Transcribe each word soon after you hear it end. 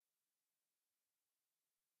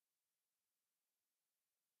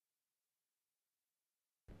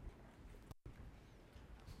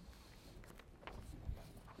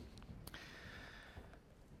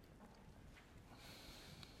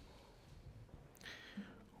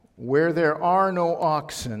Where there are no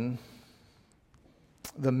oxen,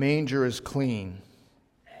 the manger is clean,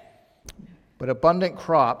 but abundant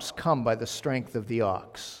crops come by the strength of the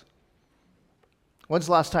ox. When's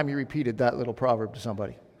the last time you repeated that little proverb to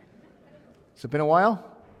somebody? Has it been a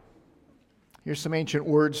while? Here's some ancient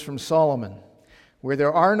words from Solomon. Where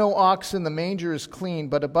there are no oxen, the manger is clean,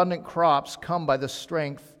 but abundant crops come by the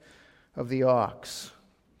strength of the ox.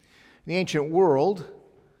 In the ancient world,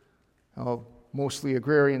 mostly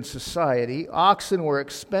agrarian society, oxen were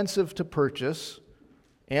expensive to purchase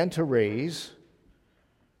and to raise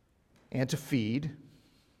and to feed. It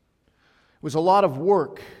was a lot of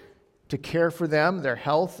work to care for them, their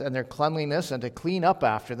health and their cleanliness, and to clean up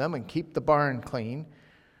after them and keep the barn clean.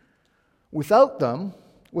 Without them,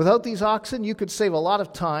 without these oxen, you could save a lot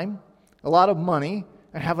of time, a lot of money,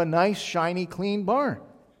 and have a nice, shiny, clean barn.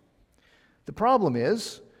 The problem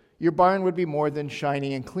is, your barn would be more than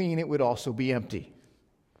shiny and clean, it would also be empty.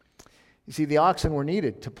 You see, the oxen were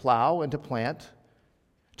needed to plow and to plant,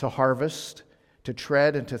 to harvest, to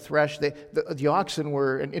tread and to thresh. The oxen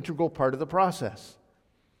were an integral part of the process,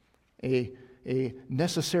 a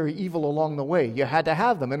necessary evil along the way. You had to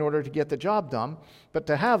have them in order to get the job done, but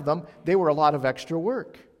to have them, they were a lot of extra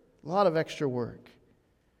work. And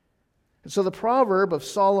so the proverb of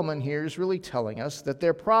Solomon here is really telling us that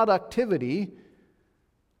their productivity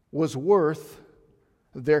was worth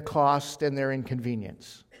their cost and their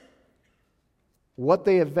inconvenience. What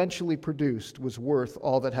they eventually produced was worth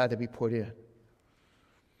all that had to be put in.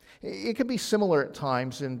 It can be similar at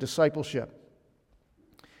times in discipleship.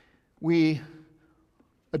 We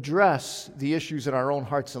address the issues in our own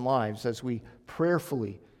hearts and lives as we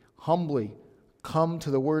prayerfully, humbly come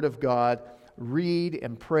to the Word of God, read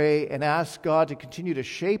and pray, and ask God to continue to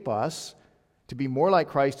shape us to be more like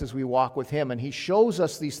Christ as we walk with Him. And He shows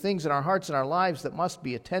us these things in our hearts and our lives that must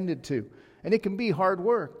be attended to. And it can be hard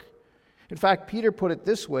work. In fact, Peter put it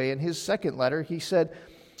this way in his second letter. He said,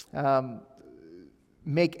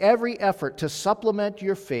 make every effort to supplement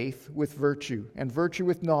your faith with virtue, and virtue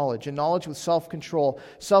with knowledge, and knowledge with self-control,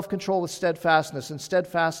 self-control with steadfastness, and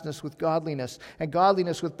steadfastness with godliness, and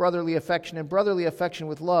godliness with brotherly affection, and brotherly affection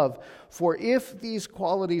with love. For if these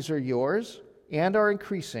qualities are yours and are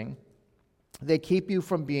increasing, they keep you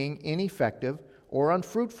from being ineffective or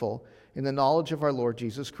unfruitful in the knowledge of our Lord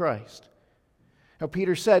Jesus Christ. Now,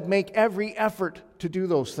 Peter said, make every effort to do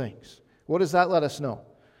those things. What does that let us know?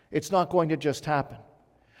 It's not going to just happen.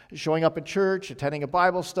 Showing up at church, attending a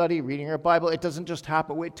Bible study, reading our Bible, it doesn't just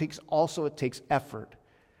happen. It takes effort.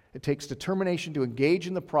 It takes determination to engage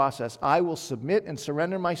in the process. I will submit and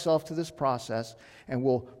surrender myself to this process and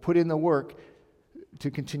will put in the work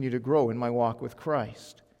to continue to grow in my walk with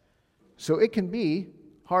Christ. So it can be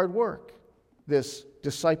hard work, this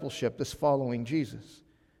discipleship, this following Jesus.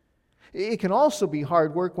 It can also be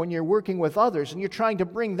hard work when you're working with others and you're trying to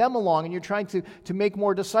bring them along and you're trying to make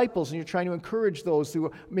more disciples and you're trying to encourage those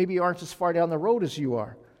who maybe aren't as far down the road as you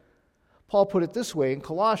are. Paul put it this way in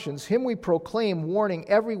Colossians, Him we proclaim, warning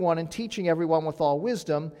everyone and teaching everyone with all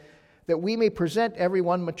wisdom, that we may present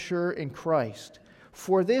everyone mature in Christ.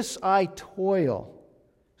 For this I toil,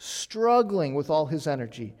 struggling with all His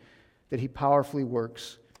energy, that He powerfully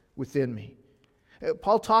works within me.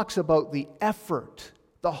 Paul talks about the effort,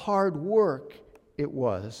 the hard work it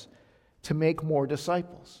was to make more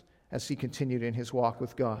disciples as he continued in his walk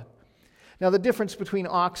with God. Now, the difference between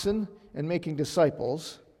oxen and making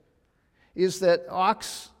disciples is that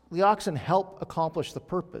the oxen help accomplish the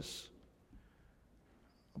purpose.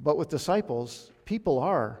 But with disciples, people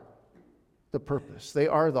are the purpose. They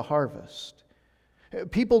are the harvest.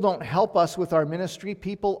 People don't help us with our ministry.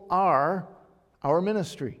 People are our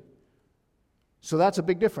ministry. So that's a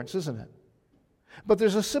big difference, isn't it? But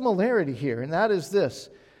there's a similarity here, and that is this.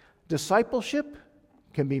 Discipleship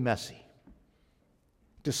can be messy.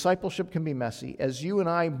 Discipleship can be messy. As you and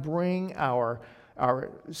I bring our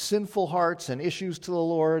sinful hearts and issues to the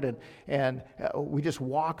Lord and we just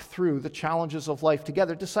walk through the challenges of life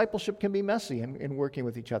together, discipleship can be messy in working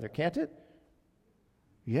with each other, can't it?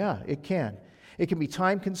 Yeah, it can. It can be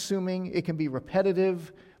time-consuming, it can be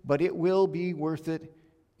repetitive, but it will be worth it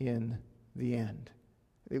in the end.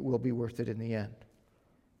 It will be worth it in the end.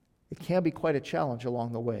 It can be quite a challenge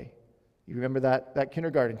along the way. You remember that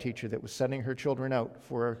kindergarten teacher that was sending her children out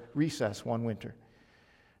for a recess one winter.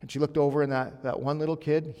 And she looked over and that one little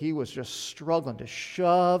kid, he was just struggling to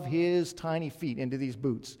shove his tiny feet into these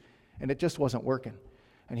boots. And it just wasn't working.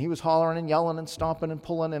 And he was hollering and yelling and stomping and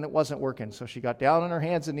pulling, and it wasn't working. So she got down on her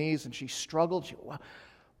hands and knees, and she struggled.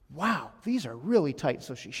 Wow, these are really tight.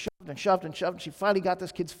 So she shoved and shoved and shoved, and she finally got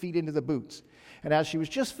this kid's feet into the boots. And as she was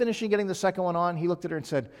just finishing getting the second one on, he looked at her and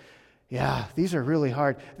said, Yeah, these are really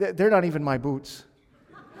hard. They're not even my boots.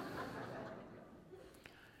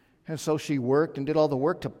 And so she worked and did all the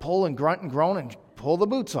work to pull and grunt and groan and pull the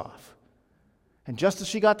boots off. And just as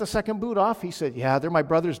she got the second boot off, he said, yeah, they're my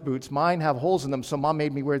brother's boots. Mine have holes in them, so Mom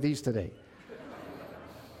made me wear these today.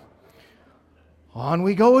 On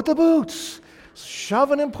we go with the boots,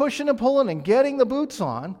 shoving and pushing and pulling and getting the boots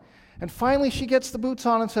on. And finally she gets the boots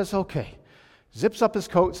on and says, okay. Zips up his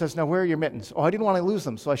coat, says, now where are your mittens? Oh, I didn't want to lose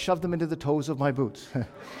them, so I shoved them into the toes of my boots.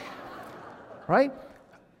 Right?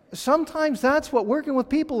 Sometimes that's what working with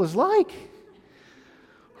people is like.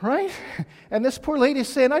 Right? And this poor lady is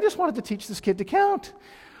saying, I just wanted to teach this kid to count.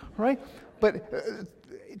 Right?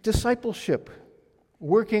 But discipleship,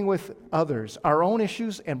 working with others, our own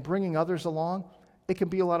issues and bringing others along, it can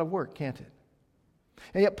be a lot of work, can't it?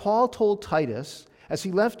 And yet Paul told Titus, as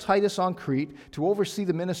he left Titus on Crete to oversee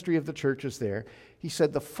the ministry of the churches there, he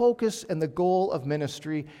said the focus and the goal of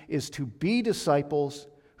ministry is to be disciples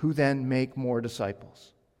who then make more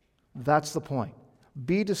disciples. That's the point.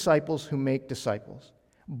 Be disciples who make disciples.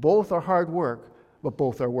 Both are hard work, but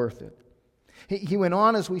both are worth it. He went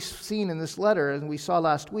on, as we've seen in this letter, and we saw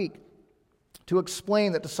last week, to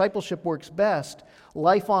explain that discipleship works best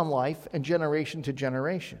life on life and generation to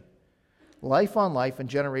generation. Life on life and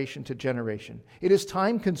generation to generation. It is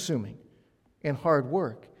time-consuming and hard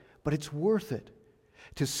work, but it's worth it.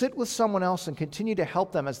 To sit with someone else and continue to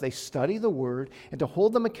help them as they study the Word and to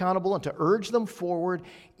hold them accountable and to urge them forward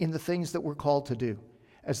in the things that we're called to do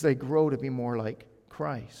as they grow to be more like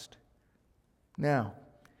Christ. Now,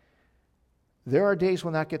 there are days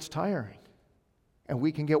when that gets tiring and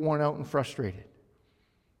we can get worn out and frustrated.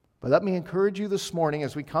 But let me encourage you this morning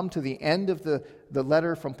as we come to the end of the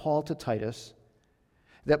letter from Paul to Titus,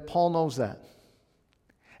 that Paul knows that.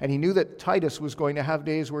 And he knew that Titus was going to have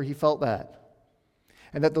days where he felt that.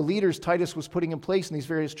 And that the leaders Titus was putting in place in these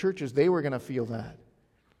various churches, they were going to feel that.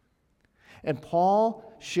 And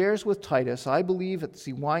Paul shares with Titus, I believe as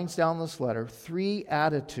he winds down this letter, 3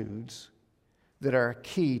 attitudes that are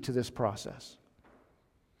key to this process.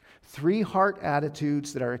 3 heart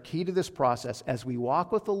attitudes that are a key to this process as we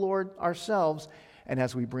walk with the Lord ourselves and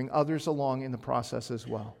as we bring others along in the process as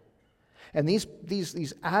well. And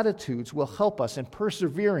these attitudes will help us in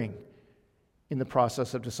persevering in the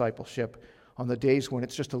process of discipleship on the days when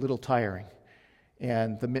it's just a little tiring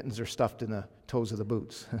and the mittens are stuffed in the toes of the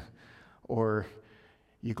boots. Or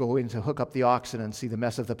you go in to hook up the oxen and see the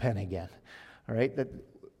mess of the pen again. All right? That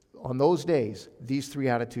on those days, these 3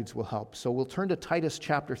 attitudes will help. So we'll turn to Titus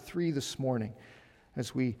chapter 3 this morning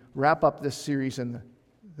as we wrap up this series in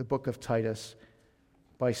the book of Titus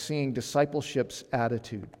by seeing discipleship's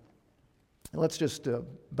attitude. And let's just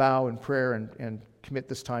bow in prayer and commit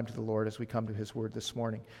this time to the Lord as we come to His Word this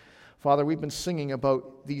morning. Father, we've been singing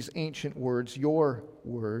about these ancient words, your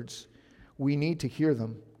words. We need to hear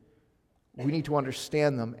them. We need to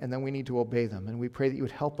understand them, and then we need to obey them. And we pray that you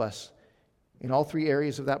would help us in all 3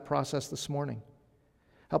 areas of that process this morning.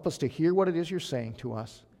 Help us to hear what it is you're saying to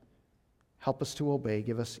us. Help us to obey.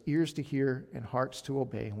 Give us ears to hear and hearts to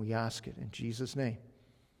obey. And we ask it in Jesus' name.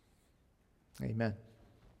 Amen.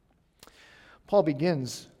 Paul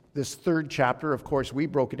begins this 3rd chapter. Of course, we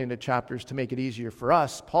broke it into chapters to make it easier for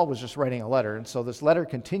us. Paul was just writing a letter. And so this letter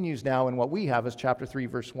continues now in what we have as chapter 3,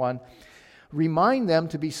 verse 1. Remind them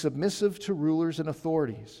to be submissive to rulers and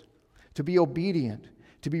authorities, to be obedient,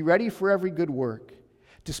 to be ready for every good work,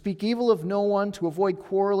 to speak evil of no one, to avoid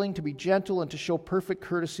quarreling, to be gentle, and to show perfect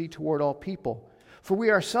courtesy toward all people. For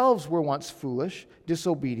we ourselves were once foolish,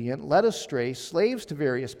 disobedient, led astray, slaves to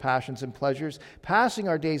various passions and pleasures, passing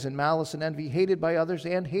our days in malice and envy, hated by others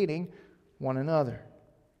and hating one another.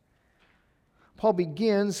 Paul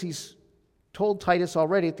begins, he's told Titus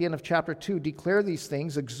already at the end of chapter 2, declare these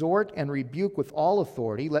things, exhort and rebuke with all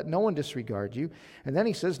authority, let no one disregard you. And then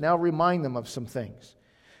he says, now remind them of some things.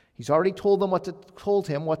 He's already told him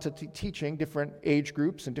what to teaching different age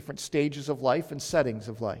groups and different stages of life and settings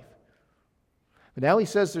of life. But now he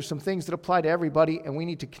says there's some things that apply to everybody, and we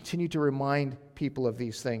need to continue to remind people of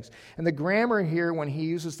these things. And the grammar here, when he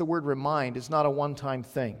uses the word remind, is not a one-time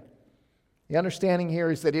thing. The understanding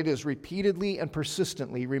here is that it is repeatedly and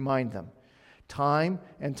persistently remind them, time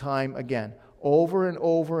and time again, over and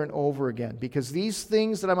over and over again. Because these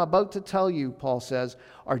things that I'm about to tell you, Paul says,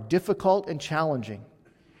 are difficult and challenging.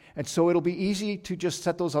 And so it'll be easy to just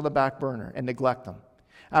set those on the back burner and neglect them.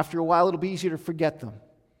 After a while, it'll be easier to forget them.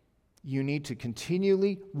 You need to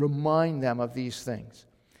continually remind them of these things.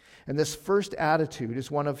 And this first attitude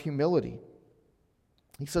is one of humility.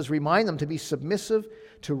 He says, remind them to be submissive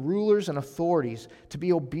to rulers and authorities, to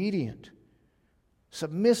be obedient.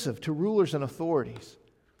 Submissive to rulers and authorities.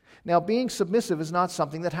 Now, being submissive is not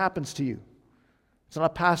something that happens to you. It's not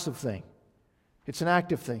a passive thing. It's an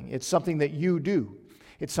active thing. It's something that you do.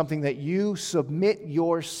 It's something that you submit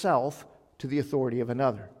yourself to the authority of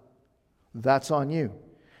another. That's on you.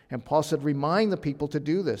 And Paul said, remind the people to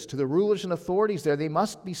do this. To the rulers and authorities there, they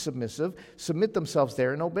must be submissive, submit themselves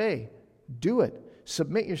there and obey. Do it.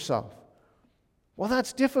 Submit yourself. Well,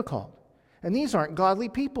 that's difficult. And these aren't godly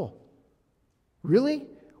people. Really?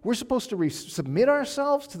 We're supposed to submit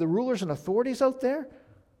ourselves to the rulers and authorities out there?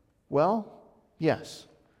 Well, yes.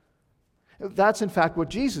 That's in fact what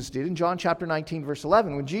Jesus did in John chapter 19, verse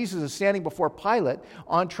 11. When Jesus is standing before Pilate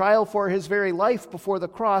on trial for his very life before the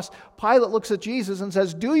cross, Pilate looks at Jesus and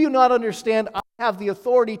says, do you not understand I have the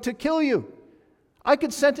authority to kill you? I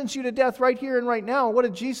could sentence you to death right here and right now. What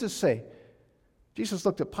did Jesus say? Jesus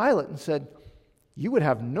looked at Pilate and said, you would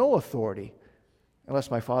have no authority unless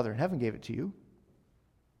my Father in heaven gave it to you.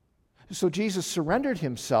 So Jesus surrendered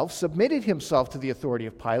himself, submitted himself to the authority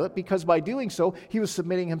of Pilate, because by doing so, he was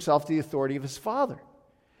submitting himself to the authority of his Father.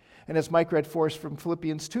 And as Mike read for us from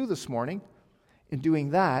Philippians 2 this morning, in doing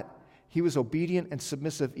that, he was obedient and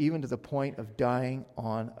submissive even to the point of dying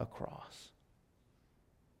on a cross.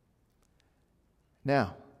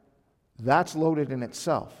 Now, that's loaded in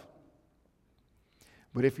itself.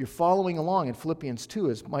 But if you're following along in Philippians 2,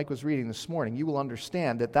 as Mike was reading this morning, you will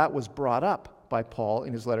understand that that was brought up by Paul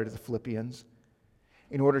in his letter to the Philippians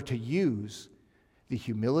in order to use the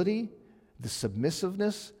humility, the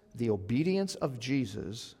submissiveness, the obedience of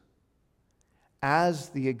Jesus as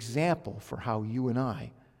the example for how you and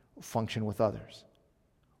I function with others.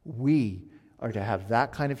 We are to have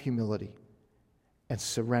that kind of humility and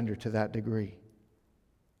surrender to that degree.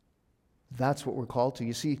 That's what we're called to.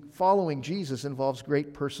 You see, following Jesus involves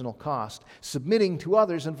great personal cost. Submitting to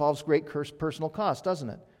others involves great personal cost, doesn't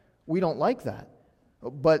it? We don't like that,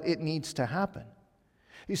 but it needs to happen.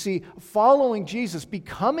 You see, following Jesus,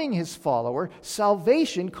 becoming his follower,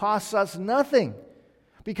 salvation costs us nothing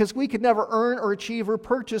because we could never earn or achieve or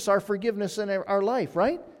purchase our forgiveness in our life,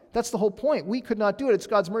 right? That's the whole point. We could not do it. It's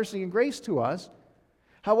God's mercy and grace to us.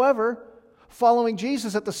 However, following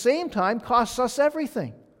Jesus at the same time costs us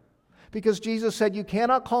everything because Jesus said, you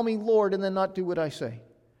cannot call me Lord and then not do what I say.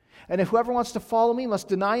 And if whoever wants to follow me must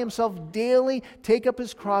deny himself daily, take up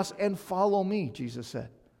his cross, and follow me, Jesus said.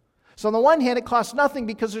 So on the one hand, it costs nothing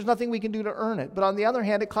because there's nothing we can do to earn it. But on the other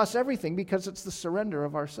hand, it costs everything because it's the surrender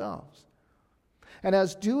of ourselves. And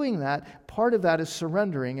as doing that, part of that is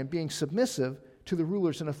surrendering and being submissive to the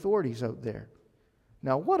rulers and authorities out there.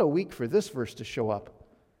 Now, what a week for this verse to show up.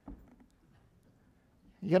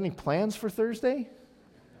 You got any plans for Thursday?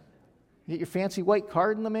 You get your fancy white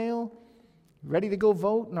card in the mail? Ready to go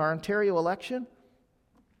vote in our Ontario election?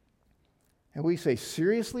 And we say,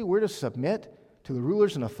 seriously, we're to submit to the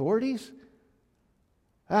rulers and authorities?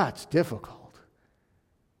 That's difficult.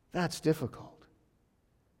 That's difficult.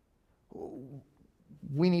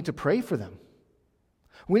 We need to pray for them.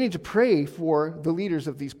 We need to pray for the leaders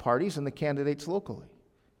of these parties and the candidates locally.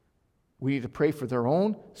 We need to pray for their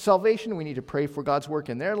own salvation. We need to pray for God's work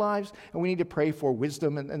in their lives. And we need to pray for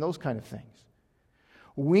wisdom and those kind of things.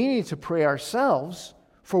 We need to pray ourselves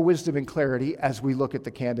for wisdom and clarity as we look at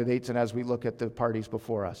the candidates and as we look at the parties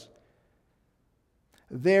before us.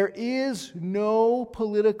 There is no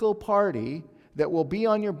political party that will be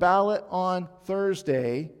on your ballot on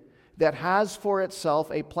Thursday that has for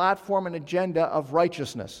itself a platform and agenda of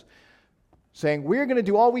righteousness, saying we're going to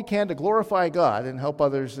do all we can to glorify God and help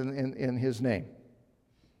others in His name.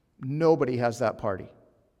 Nobody has that platform.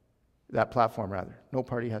 No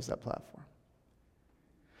party has that platform.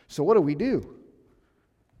 So what do?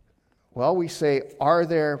 Well, we say, are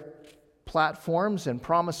there platforms and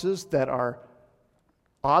promises that are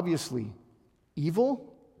obviously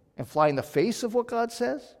evil and fly in the face of what God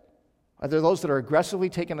says? Are there those that are aggressively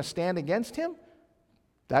taking a stand against Him?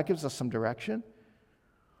 That gives us some direction.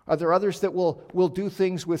 Are there others that will do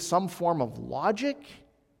things with some form of logic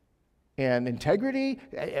and integrity?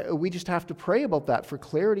 We just have to pray about that for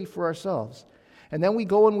clarity for ourselves. And then we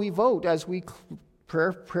go and we vote as we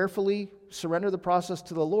prayerfully surrender the process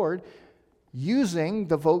to the Lord, using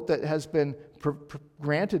the vote that has been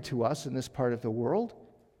granted to us in this part of the world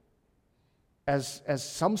as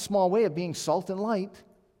some small way of being salt and light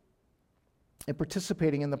and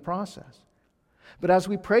participating in the process. But as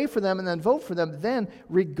we pray for them and then vote for them, then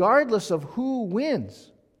regardless of who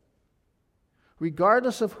wins,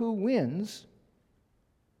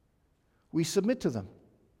 we submit to them.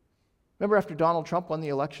 Remember after Donald Trump won the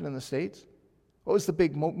election in the States? What was the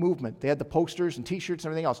big movement? They had the posters and T-shirts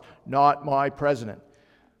and everything else. Not my president.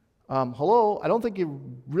 Hello? I don't think you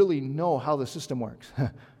really know how the system works.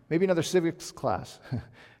 maybe another civics class.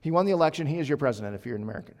 He won the election, he is your president if you're an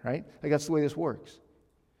American, right? Like that's the way this works.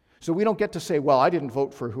 So we don't get to say, well, I didn't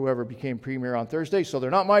vote for whoever became premier on Thursday, so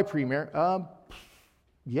they're not my premier.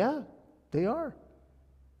 Yeah, they are.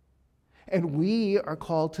 And we are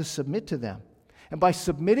called to submit to them. And by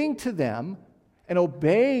submitting to them and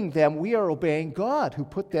obeying them, we are obeying God who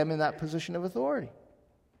put them in that position of authority.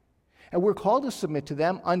 And we're called to submit to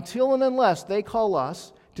them until and unless they call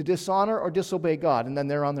us to dishonor or disobey God, and then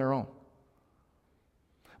they're on their own.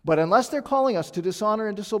 But unless they're calling us to dishonor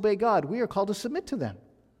and disobey God, we are called to submit to them.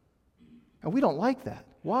 And we don't like that.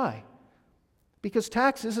 Why? Because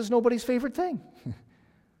taxes is nobody's favorite thing.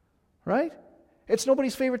 Right? It's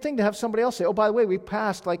nobody's favorite thing to have somebody else say, oh, by the way, we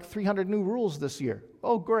passed like 300 new rules this year.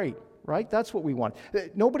 Oh, great. Right? That's what we want.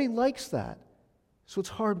 Nobody likes that. So it's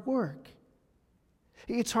hard work.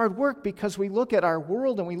 It's hard work because we look at our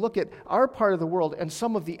world and we look at our part of the world and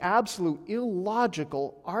some of the absolute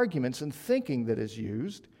illogical arguments and thinking that is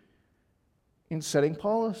used in setting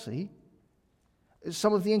policy.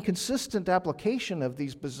 Some of the inconsistent application of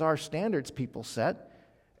these bizarre standards people set,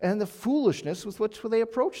 and the foolishness with which they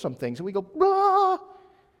approach some things. And we go, ah!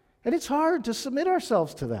 And it's hard to submit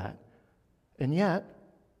ourselves to that. And yet,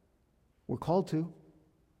 we're called to.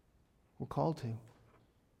 We're called to.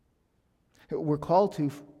 We're called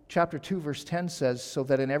to, chapter 2, verse 10 says, so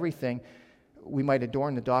that in everything we might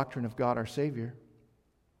adorn the doctrine of God our Savior.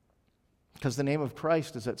 Because the name of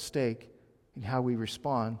Christ is at stake in how we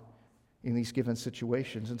respond in these given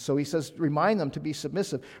situations. And so he says, remind them to be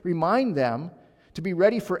submissive. Remind them to be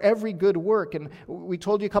ready for every good work. And we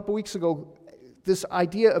told you a couple weeks ago, this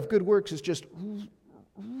idea of good works is just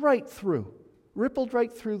right through, rippled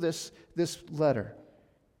right through this letter.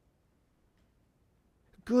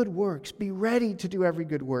 Good works. Be ready to do every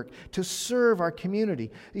good work, to serve our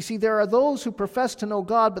community. You see, there are those who profess to know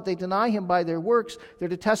God, but they deny Him by their works. They're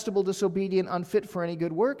detestable, disobedient, unfit for any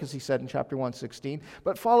good work, as he said in chapter 1:16.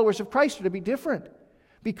 But followers of Christ are to be different.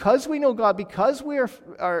 Because we know God, because we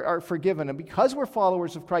are forgiven, and because we're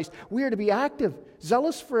followers of Christ, we are to be active,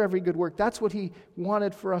 zealous for every good work. That's what He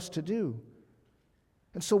wanted for us to do.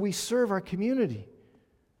 And so we serve our community.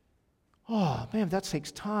 Oh, man, that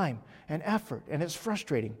takes time and effort, and it's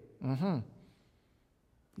frustrating.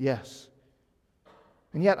 Yes.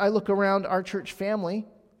 And yet I look around our church family,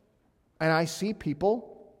 and I see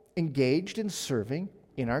people engaged in serving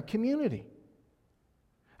in our community.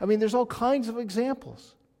 I mean, there's all kinds of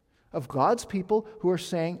examples of God's people who are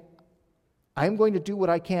saying, I'm going to do what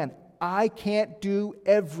I can. I can't do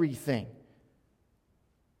everything.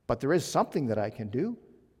 But there is something that I can do.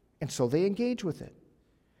 And so they engage with it.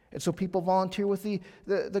 And so people volunteer with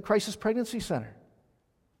the Crisis Pregnancy Center,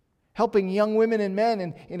 helping young women and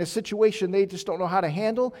men in a situation they just don't know how to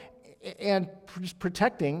handle, and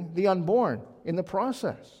protecting the unborn in the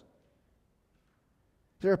process.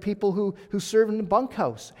 There are people who serve in the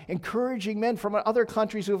bunkhouse, encouraging men from other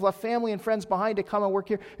countries who have left family and friends behind to come and work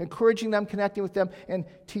here, encouraging them, connecting with them, and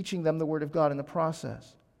teaching them the Word of God in the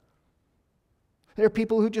process. There are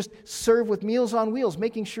people who just serve with Meals on Wheels,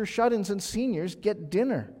 making sure shut-ins and seniors get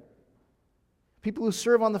dinner. People who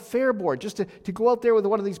serve on the fair board, just to go out there with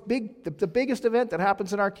one of these the biggest event that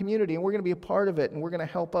happens in our community, and we're going to be a part of it, and we're going to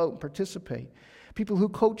help out and participate. People who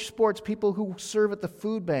coach sports, people who serve at the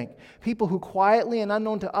food bank, people who quietly and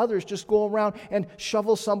unknown to others just go around and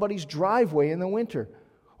shovel somebody's driveway in the winter,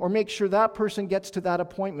 or make sure that person gets to that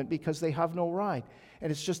appointment because they have no ride.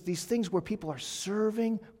 And it's just these things where people are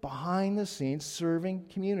serving behind the scenes, serving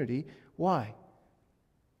community. Why?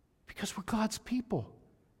 Because we're God's people.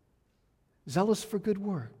 Zealous for good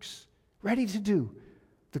works, ready to do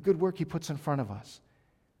the good work He puts in front of us.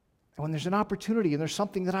 And when there's an opportunity and there's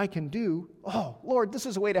something that I can do, oh, Lord, this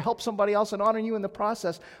is a way to help somebody else and honor You in the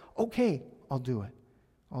process. Okay, I'll do it.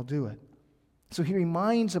 I'll do it. So He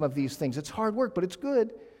reminds them of these things. It's hard work, but it's good.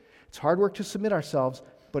 It's hard work to submit ourselves,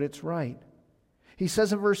 but it's right. He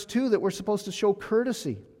says in verse 2 that we're supposed to show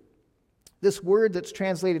courtesy. This word that's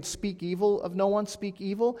translated speak evil of no one, speak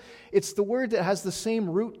evil, it's the word that has the same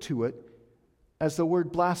root to it as the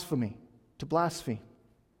word blasphemy, to blaspheme.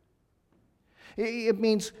 It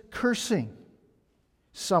means cursing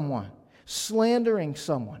someone, slandering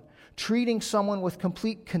someone, treating someone with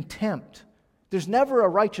complete contempt. There's never a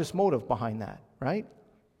righteous motive behind that, right?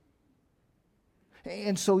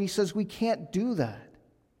 And so he says we can't do that.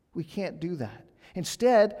 We can't do that.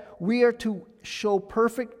 Instead, we are to show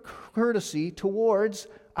perfect courtesy towards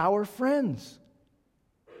our friends.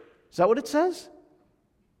 Is that what it says?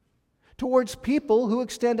 Towards people who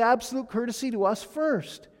extend absolute courtesy to us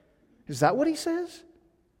first. Is that what he says?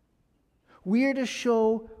 We are to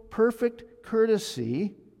show perfect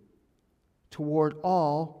courtesy toward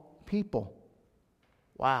all people.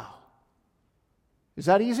 Wow. Is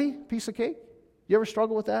that easy? Piece of cake? You ever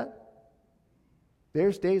struggle with that?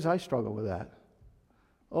 There's days I struggle with that.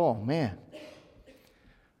 Oh, man.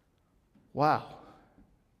 Wow.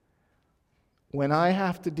 When I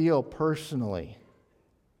have to deal personally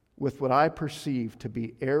with what I perceive to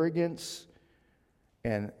be arrogance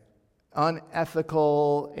and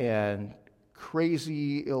unethical and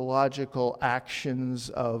crazy, illogical actions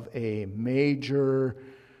of a major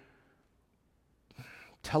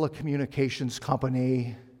telecommunications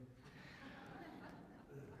company,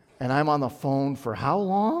 and I'm on the phone for how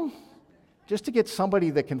long? Just to get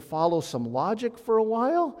somebody that can follow some logic for a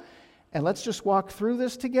while, and let's just walk through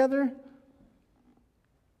this together?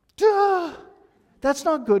 Duh! That's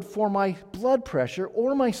not good for my blood pressure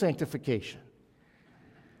or my sanctification.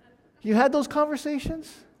 You had those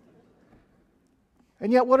conversations?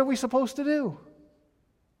 And yet, what are we supposed to do?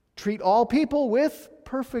 Treat all people with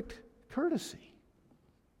perfect courtesy.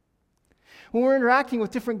 When we're interacting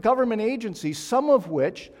with different government agencies, some of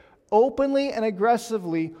which openly and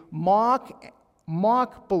aggressively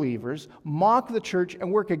mock believers, mock the church,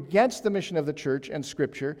 and work against the mission of the church and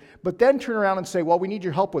Scripture, but then turn around and say, well, we need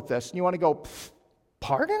your help with this. And you want to go,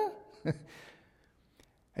 pardon?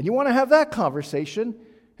 And you want to have that conversation,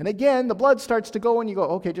 and again, the blood starts to go, and you go,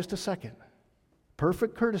 okay, just a second.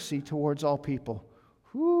 Perfect courtesy towards all people.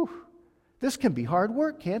 Whew. This can be hard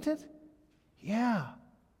work, can't it? Yeah.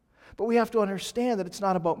 But we have to understand that it's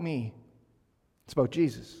not about me. It's about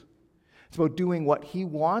Jesus. It's about doing what He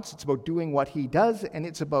wants. It's about doing what He does. And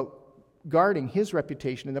it's about guarding His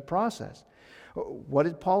reputation in the process. What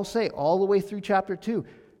did Paul say all the way through chapter 2?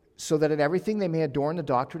 So that in everything they may adorn the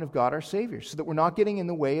doctrine of God our Savior. So that we're not getting in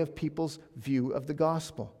the way of people's view of the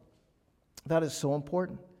gospel. That is so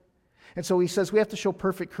important. And so he says we have to show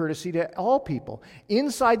perfect courtesy to all people.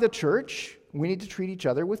 Inside the church, we need to treat each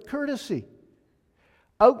other with courtesy.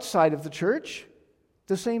 Outside of the church,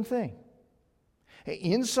 the same thing.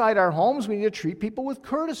 Inside our homes, we need to treat people with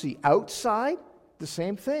courtesy. Outside, the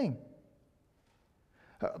same thing.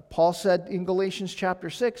 Paul said in Galatians chapter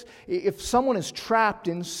 6, if someone is trapped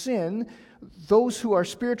in sin, those who are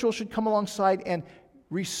spiritual should come alongside and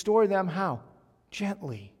restore them how?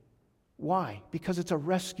 Gently. Why? Because it's a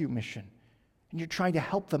rescue mission. And you're trying to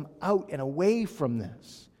help them out and away from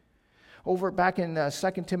this. Over back in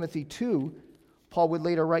 2 Timothy 2, Paul would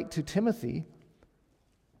later write to Timothy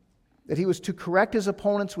that he was to correct his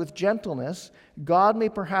opponents with gentleness. God may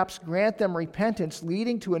perhaps grant them repentance,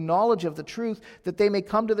 leading to a knowledge of the truth, that they may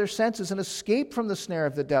come to their senses and escape from the snare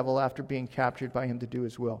of the devil after being captured by him to do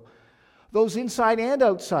his will. Those inside and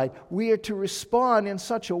outside, we are to respond in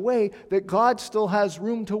such a way that God still has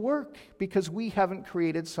room to work because we haven't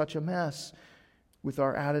created such a mess with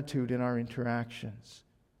our attitude and our interactions.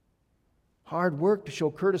 Hard work to show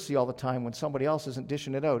courtesy all the time when somebody else isn't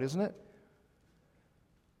dishing it out, isn't it?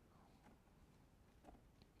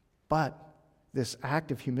 But this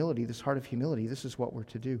act of humility, this heart of humility, this is what we're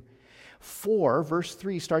to do. For, verse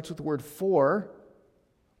 3 starts with the word for,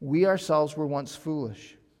 we ourselves were once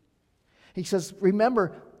foolish. He says,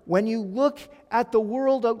 remember, when you look at the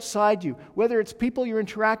world outside you, whether it's people you're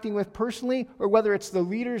interacting with personally or whether it's the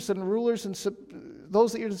leaders and rulers and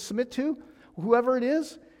those that you're to submit to, whoever it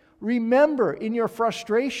is, remember in your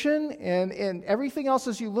frustration and everything else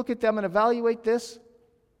as you look at them and evaluate this,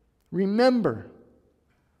 remember,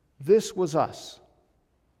 this was us.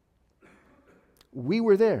 We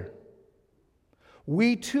were there.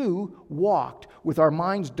 We too walked with our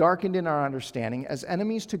minds darkened in our understanding as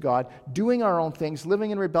enemies to God, doing our own things,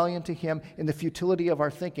 living in rebellion to Him in the futility of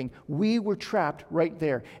our thinking. We were trapped right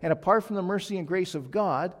there. And apart from the mercy and grace of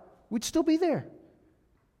God, we'd still be there.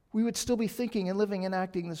 We would still be thinking and living and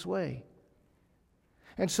acting this way.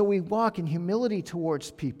 And so we walk in humility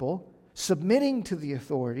towards people, submitting to the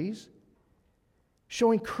authorities,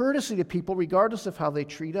 showing courtesy to people regardless of how they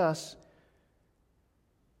treat us,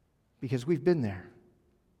 because we've been there.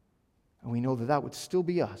 And we know that that would still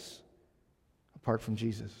be us, apart from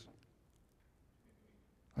Jesus.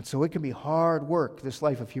 And so it can be hard work, this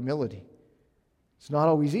life of humility. It's not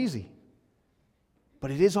always easy.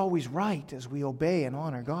 But it is always right as we obey and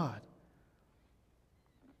honor God.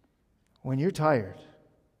 When you're tired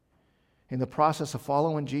in the process of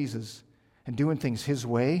following Jesus and doing things His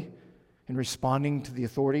way and responding to the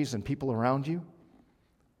authorities and people around you,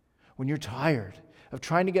 when you're tired of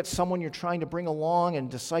trying to get someone you're trying to bring along and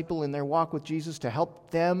disciple in their walk with Jesus to help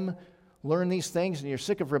them learn these things, and you're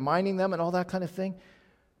sick of reminding them and all that kind of thing,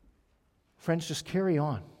 friends, just carry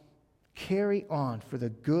on. Carry on for the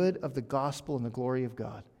good of the gospel and the glory of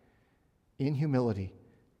God in humility,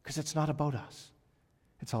 because it's not about us.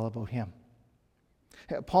 It's all about Him.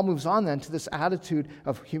 Paul moves on then to this attitude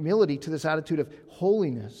of humility, to this attitude of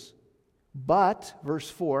holiness. But, verse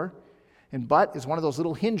 4, and but is one of those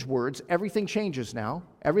little hinge words. Everything changes now.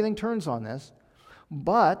 Everything turns on this.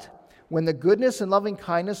 But when the goodness and loving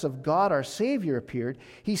kindness of God our Savior appeared,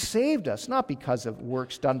 He saved us, not because of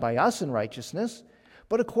works done by us in righteousness,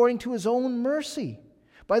 but according to His own mercy,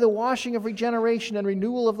 by the washing of regeneration and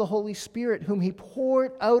renewal of the Holy Spirit, whom He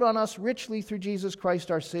poured out on us richly through Jesus Christ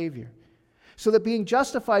our Savior, so that being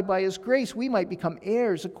justified by His grace, we might become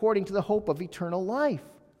heirs according to the hope of eternal life.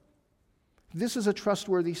 This is a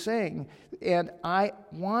trustworthy saying, and I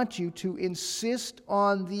want you to insist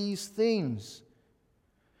on these things,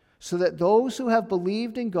 so that those who have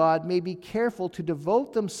believed in God may be careful to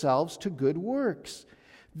devote themselves to good works.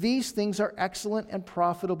 These things are excellent and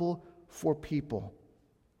profitable for people.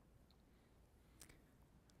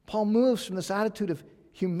 Paul moves from this attitude of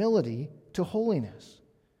humility to holiness.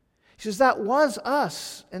 He says, that was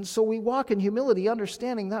us, and so we walk in humility,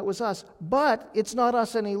 understanding that was us, but it's not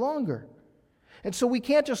us any longer. And so we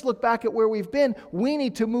can't just look back at where we've been. We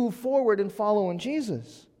need to move forward and follow in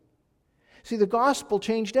Jesus. See, the gospel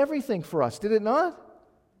changed everything for us, did it not?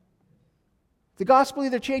 The gospel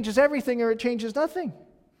either changes everything or it changes nothing.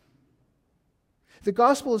 The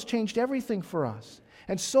gospel has changed everything for us.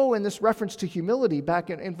 And so in this reference to humility, back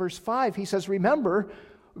in verse 5, he says, remember,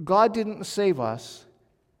 God didn't save us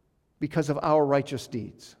because of our righteous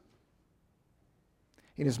deeds.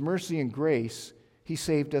 In His mercy and grace, He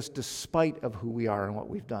saved us despite of who we are and what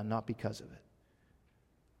we've done, not because of it.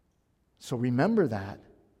 So remember that.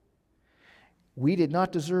 We did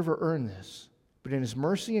not deserve or earn this, but in His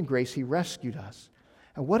mercy and grace, He rescued us.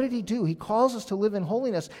 And what did He do? He calls us to live in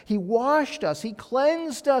holiness. He washed us. He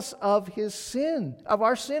cleansed us of His sin, of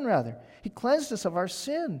our sin rather. He cleansed us of our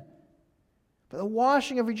sin. By the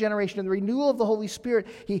washing of regeneration and the renewal of the Holy Spirit,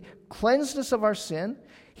 He cleansed us of our sin.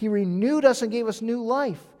 He renewed us and gave us new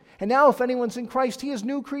life. And now if anyone's in Christ, he is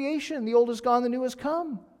new creation. The old is gone, the new has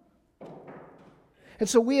come. And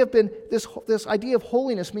so we have been, this idea of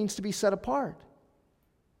holiness means to be set apart.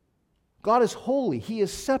 God is holy. He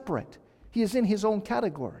is separate. He is in His own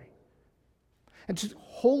category. And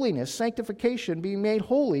holiness, sanctification, being made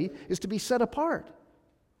holy, is to be set apart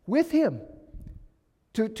with Him.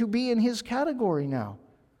 To be in His category now.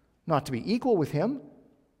 Not to be equal with Him,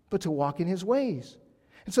 but to walk in His ways.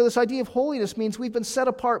 And so this idea of holiness means we've been set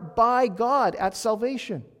apart by God at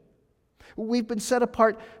salvation. We've been set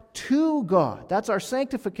apart to God. That's our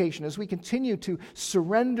sanctification as we continue to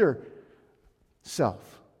surrender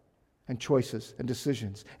self and choices and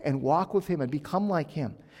decisions and walk with Him and become like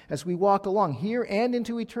Him as we walk along here and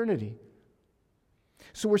into eternity.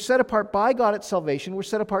 So we're set apart by God at salvation, we're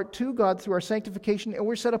set apart to God through our sanctification, and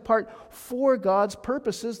we're set apart for God's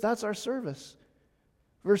purposes. That's our service.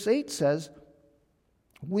 Verse 8 says,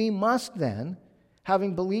 we must then,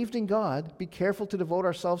 having believed in God, be careful to devote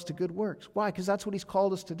ourselves to good works. Why? Because that's what He's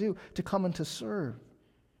called us to do, to come and to serve.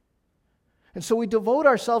 And so we devote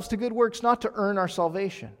ourselves to good works not to earn our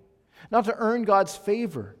salvation, not to earn God's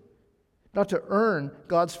favor, not to earn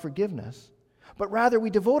God's forgiveness, but rather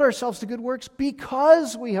we devote ourselves to good works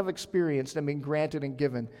because we have experienced and been granted and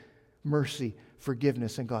given mercy,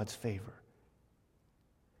 forgiveness, and God's favor.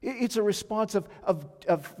 It's a response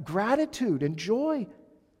of gratitude and joy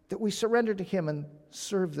that we surrender to Him and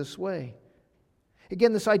serve this way.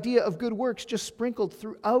 Again, this idea of good works just sprinkled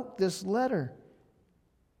throughout this letter.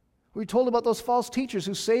 We're told about those false teachers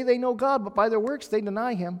who say they know God, but by their works they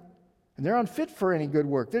deny Him. And they're unfit for any good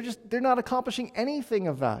work. They're not accomplishing anything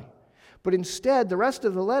of value. But instead, the rest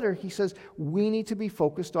of the letter, he says, we need to be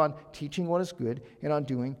focused on teaching what is good and on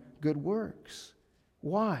doing good works.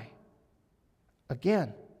 Why?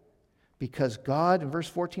 Again, because God, in verse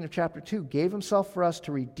 14 of chapter 2, gave Himself for us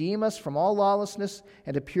to redeem us from all lawlessness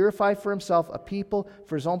and to purify for Himself a people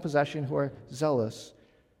for His own possession who are zealous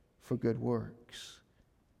for good works.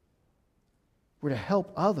 We're to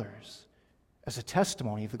help others as a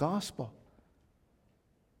testimony of the gospel.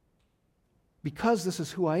 Because this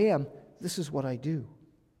is who I am, this is what I do.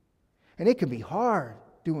 And it can be hard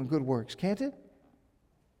doing good works, can't it?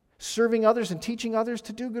 Serving others and teaching others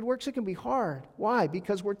to do good works, it can be hard. Why?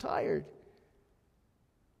 Because we're tired.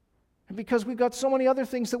 And because we've got so many other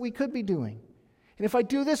things that we could be doing. And if I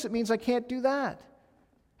do this, it means I can't do that.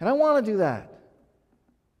 And I want to do that.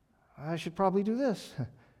 I should probably do this.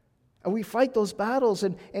 And we fight those battles,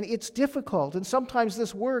 and it's difficult. And sometimes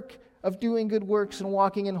this work of doing good works and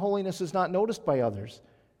walking in holiness is not noticed by others.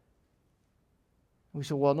 We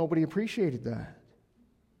say, well, nobody appreciated that.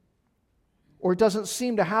 Or it doesn't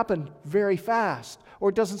seem to happen very fast. Or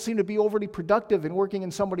it doesn't seem to be overly productive in working in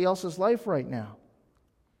somebody else's life right now.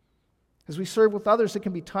 As we serve with others, it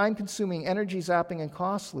can be time-consuming, energy-zapping, and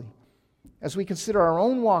costly. As we consider our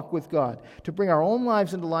own walk with God, to bring our own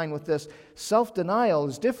lives into line with this, self-denial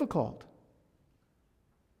is difficult.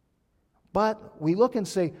 But we look and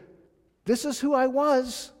say, this is who I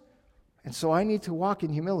was, and so I need to walk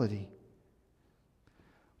in humility.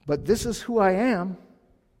 But this is who I am,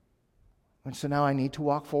 and so now I need to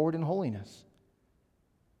walk forward in holiness.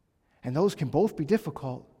 And those can both be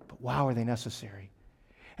difficult, but wow, are they necessary.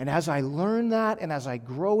 And as I learn that and as I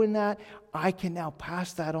grow in that, I can now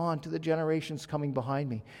pass that on to the generations coming behind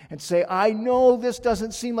me and say, I know this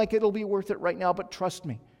doesn't seem like it'll be worth it right now, but trust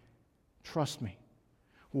me. Trust me.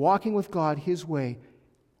 Walking with God His way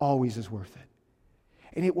always is worth it.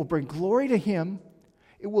 And it will bring glory to Him.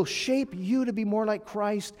 It will shape you to be more like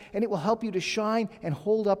Christ, and it will help you to shine and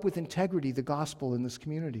hold up with integrity the gospel in this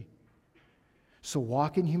community. So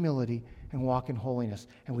walk in humility and walk in holiness.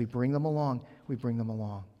 And we bring them along. We bring them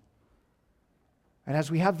along. And as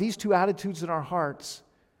we have these two attitudes in our hearts,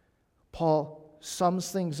 Paul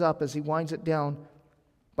sums things up as he winds it down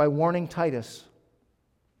by warning Titus.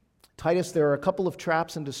 Titus, there are a couple of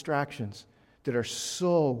traps and distractions that are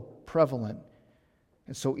so prevalent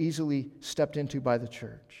and so easily stepped into by the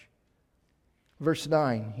church. Verse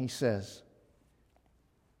 9, he says,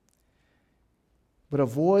 but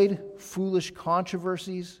avoid foolish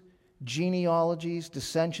controversies, genealogies,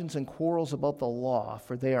 dissensions, and quarrels about the law,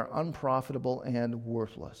 for they are unprofitable and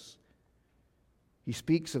worthless. He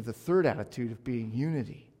speaks of the third attitude of being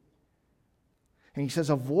unity. And he says,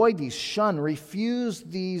 avoid these, shun, refuse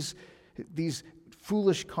these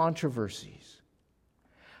foolish controversies.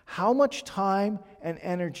 How much time and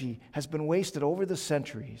energy has been wasted over the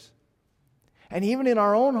centuries, and even in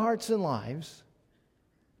our own hearts and lives,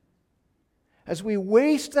 as we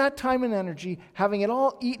waste that time and energy having it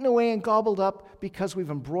all eaten away and gobbled up because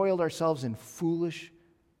we've embroiled ourselves in foolish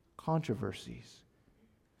controversies.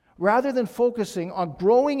 Rather than focusing on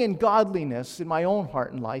growing in godliness in my own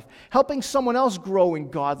heart and life, helping someone else grow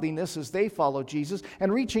in godliness as they follow Jesus,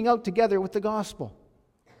 and reaching out together with the gospel.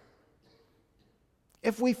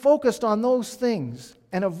 If we focused on those things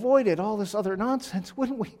and avoided all this other nonsense,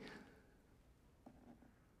 wouldn't we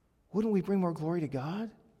bring more glory to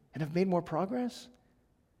God and have made more progress?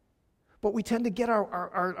 But we tend to get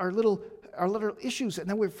our little issues, and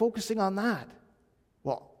then we're focusing on that.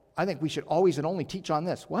 Well, I think we should always and only teach on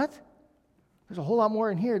this. What? There's a whole lot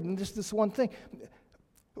more in here than just this one thing.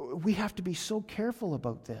 We have to be so careful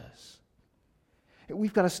about this.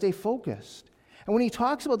 We've got to stay focused. And when he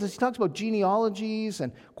talks about this, he talks about genealogies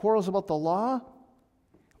and quarrels about the law.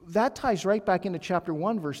 That ties right back into chapter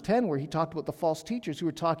 1, verse 10, where he talked about the false teachers who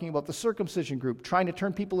were talking about the circumcision group, trying to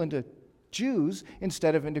turn people into Jews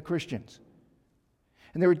instead of into Christians.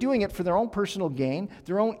 And they were doing it for their own personal gain,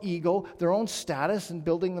 their own ego, their own status, and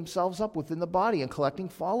building themselves up within the body and collecting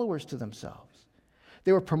followers to themselves.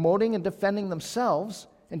 They were promoting and defending themselves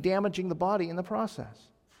and damaging the body in the process.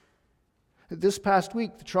 This past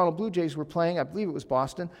week, the Toronto Blue Jays were playing, I believe it was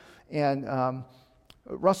Boston, and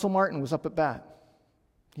Russell Martin was up at bat.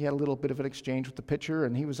 He had a little bit of an exchange with the pitcher,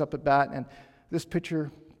 and he was up at bat, and this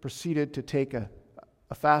pitcher proceeded to take a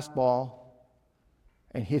fastball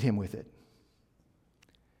and hit him with it.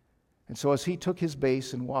 And so as he took his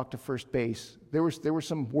base and walked to first base, there were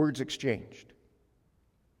some words exchanged.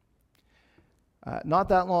 Not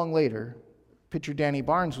that long later, pitcher Danny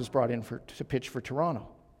Barnes was brought in to pitch for Toronto,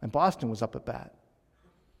 and Boston was up at bat.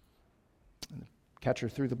 And the catcher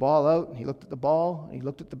threw the ball out, and he looked at the ball, and he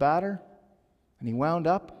looked at the batter, and he wound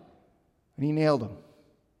up, and he nailed him.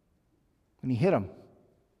 And he hit him.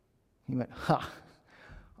 He went, ha!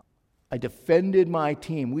 I defended my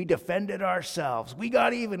team. We defended ourselves. We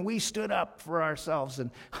got even. We stood up for ourselves.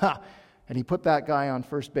 And he put that guy on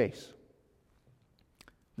first base.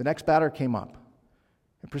 The next batter came up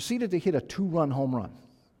and proceeded to hit a 2-run home run.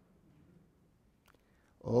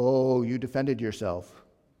 Oh, you defended yourself.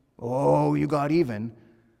 Oh, you got even.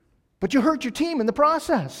 But you hurt your team in the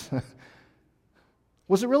process.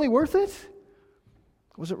 Was it really worth it?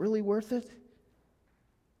 Was it really worth it?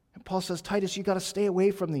 And Paul says, Titus, you got to stay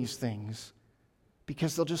away from these things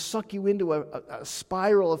because they'll just suck you into a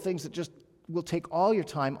spiral of things that just will take all your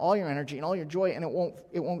time, all your energy, and all your joy, and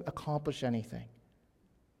it won't accomplish anything.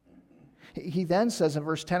 He then says in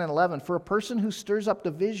verse 10 and 11, for a person who stirs up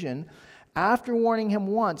division, after warning him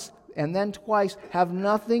once and then twice, have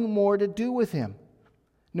nothing more to do with him.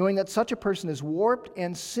 Knowing that such a person is warped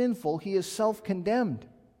and sinful, he is self-condemned.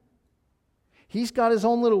 He's got his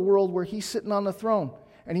own little world where he's sitting on the throne,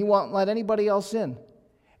 and he won't let anybody else in.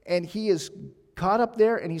 And he is caught up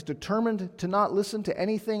there, and he's determined to not listen to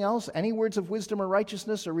anything else, any words of wisdom or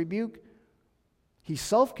righteousness or rebuke. He's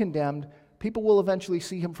self-condemned. People will eventually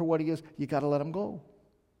see him for what he is. You got to let him go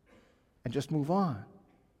and just move on.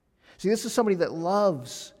 See, this is somebody that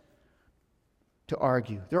loves to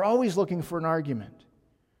argue. They're always looking for an argument,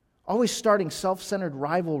 always starting self-centered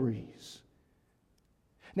rivalries.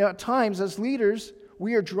 Now, at times, as leaders,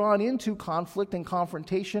 we are drawn into conflict and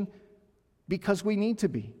confrontation because we need to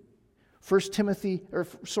be.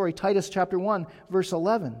 Titus chapter 1, verse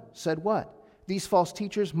 11 said what? These false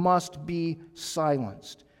teachers must be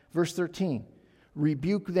silenced. Verse 13,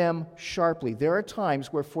 rebuke them sharply. There are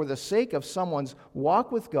times where for the sake of someone's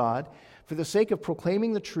walk with God, for the sake of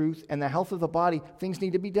proclaiming the truth and the health of the body, things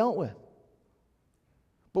need to be dealt with.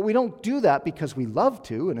 But we don't do that because we love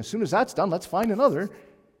to, and as soon as that's done, let's find another.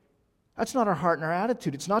 That's not our heart and our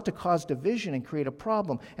attitude. It's not to cause division and create a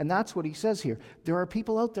problem. And that's what he says here. There are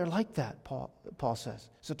people out there like that, Paul says.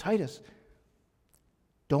 So Titus,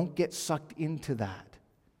 don't get sucked into that.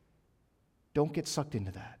 Don't get sucked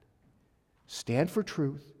into that. Stand for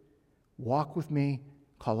truth. Walk with me.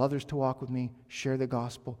 Call others to walk with me. Share the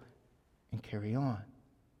gospel. And carry on.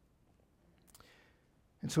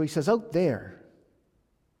 And so he says, out there,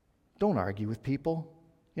 don't argue with people.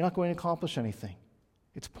 You're not going to accomplish anything.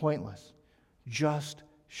 It's pointless. Just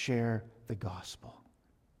share the gospel.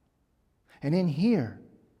 And in here,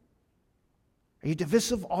 are you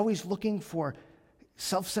divisive, always looking for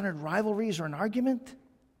self-centered rivalries or an argument?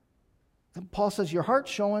 Then Paul says, your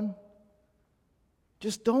heart's showing.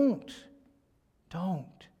 Just don't.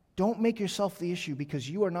 Don't make yourself the issue, because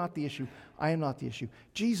you are not the issue. I am not the issue.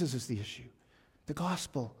 Jesus is the issue. The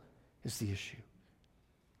gospel is the issue.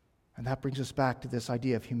 And that brings us back to this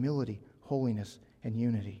idea of humility, holiness, and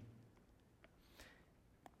unity.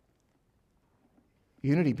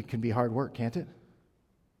 Unity can be hard work, can't it?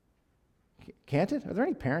 Can't it? Are there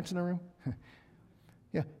any parents in the room?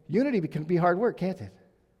 Yeah, unity can be hard work, can't it?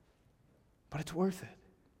 But it's worth it.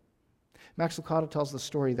 Max Lucado tells the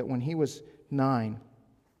story that when he was 9,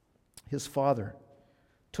 his father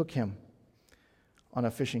took him on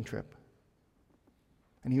a fishing trip.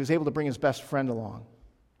 And he was able to bring his best friend along.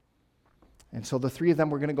 And so the three of them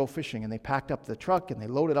were going to go fishing, and they packed up the truck, and they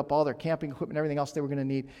loaded up all their camping equipment and everything else they were going to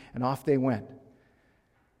need, and off they went.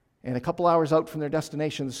 And a couple hours out from their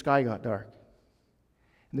destination, the sky got dark.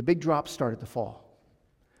 And the big drops started to fall.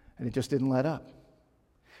 And it just didn't let up.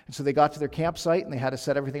 And so they got to their campsite, and they had to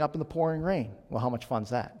set everything up in the pouring rain. Well, how much fun's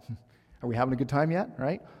that? Are we having a good time yet,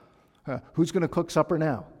 right? Who's going to cook supper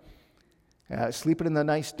now? Sleeping in the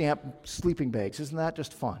nice, damp sleeping bags. Isn't that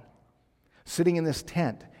just fun? Sitting in this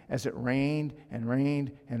tent as it rained and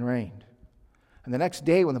rained and rained. And the next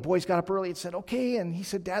day when the boys got up early and said, okay, and he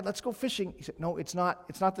said, Dad, let's go fishing. He said, no, it's not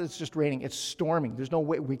that it's just raining. It's storming. There's no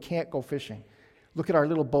way. We can't go fishing. Look at our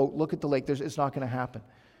little boat. Look at the lake. It's not going to happen.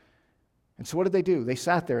 And so what did they do? They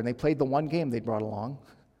sat there and they played the one game they brought along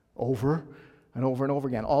over and over and over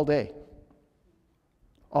again all day,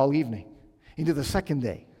 all evening, into the second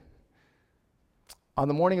day. On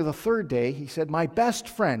the morning of the third day, he said, my best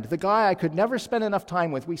friend, the guy I could never spend enough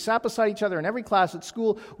time with, we sat beside each other in every class at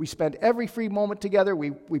school. We spent every free moment together.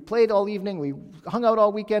 We played all evening. We hung out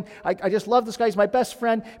all weekend. I just love this guy. He's my best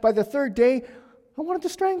friend. By the third day, I wanted to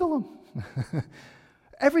strangle him.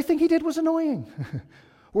 Everything he did was annoying.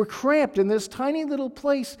 We're cramped in this tiny little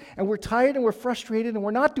place, and we're tired and we're frustrated, and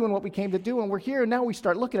we're not doing what we came to do, and we're here, and now we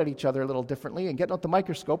start looking at each other a little differently and getting out the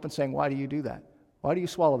microscope and saying, why do you do that? Why do you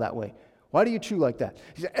swallow that way? Why do you chew like that?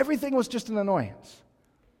 He said, everything was just an annoyance.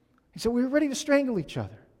 He said, we were ready to strangle each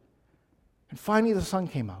other. And finally the sun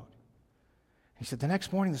came out. He said, the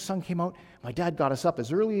next morning the sun came out. My dad got us up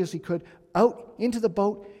as early as he could, out into the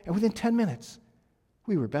boat, and within 10 minutes,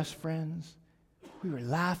 we were best friends. We were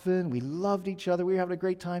laughing. We loved each other. We were having a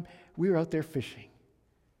great time. We were out there fishing.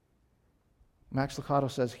 Max Lucado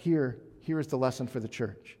says, here is the lesson for the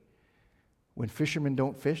church. When fishermen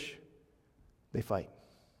don't fish, they fight.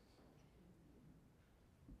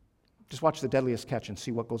 Just watch The Deadliest Catch and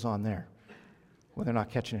see what goes on there when they're not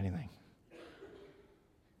catching anything.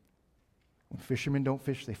 When fishermen don't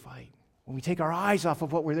fish, they fight. When we take our eyes off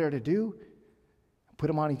of what we're there to do and put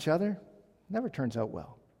them on each other, it never turns out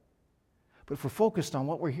well. But if we're focused on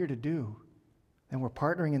what we're here to do, and we're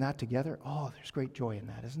partnering in that together, oh, there's great joy in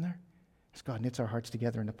that, isn't there? As God knits our hearts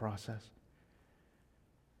together in the process.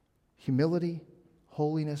 Humility,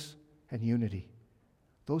 holiness, and unity.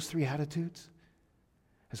 Those three attitudes,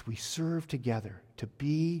 as we serve together to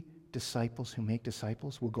be disciples who make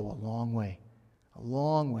disciples, will go a long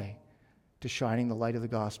way to shining the light of the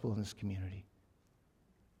gospel in this community.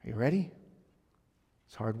 Are you ready?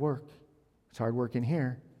 It's hard work. It's hard work in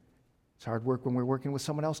here. It's hard work when we're working with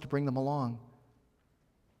someone else to bring them along.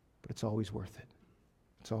 But it's always worth it.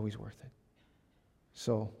 It's always worth it.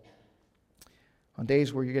 So, on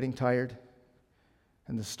days where you're getting tired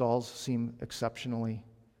and the stalls seem exceptionally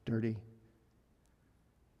dirty,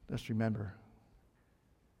 just remember,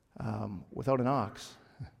 without an ox,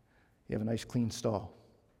 you have a nice clean stall.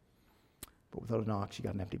 But without an ox, you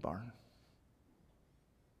got an empty barn.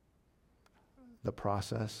 The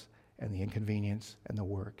process and the inconvenience and the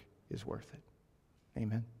work is worth it.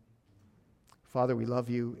 Amen. Father, we love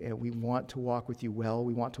you and we want to walk with you well.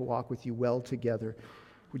 We want to walk with you well together.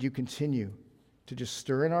 Would you continue to just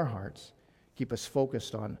stir in our hearts, keep us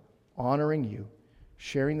focused on honoring you,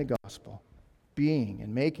 sharing the gospel, being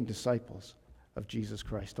and making disciples of Jesus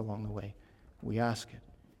Christ along the way. We ask it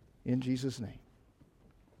in Jesus' name.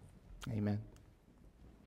 Amen.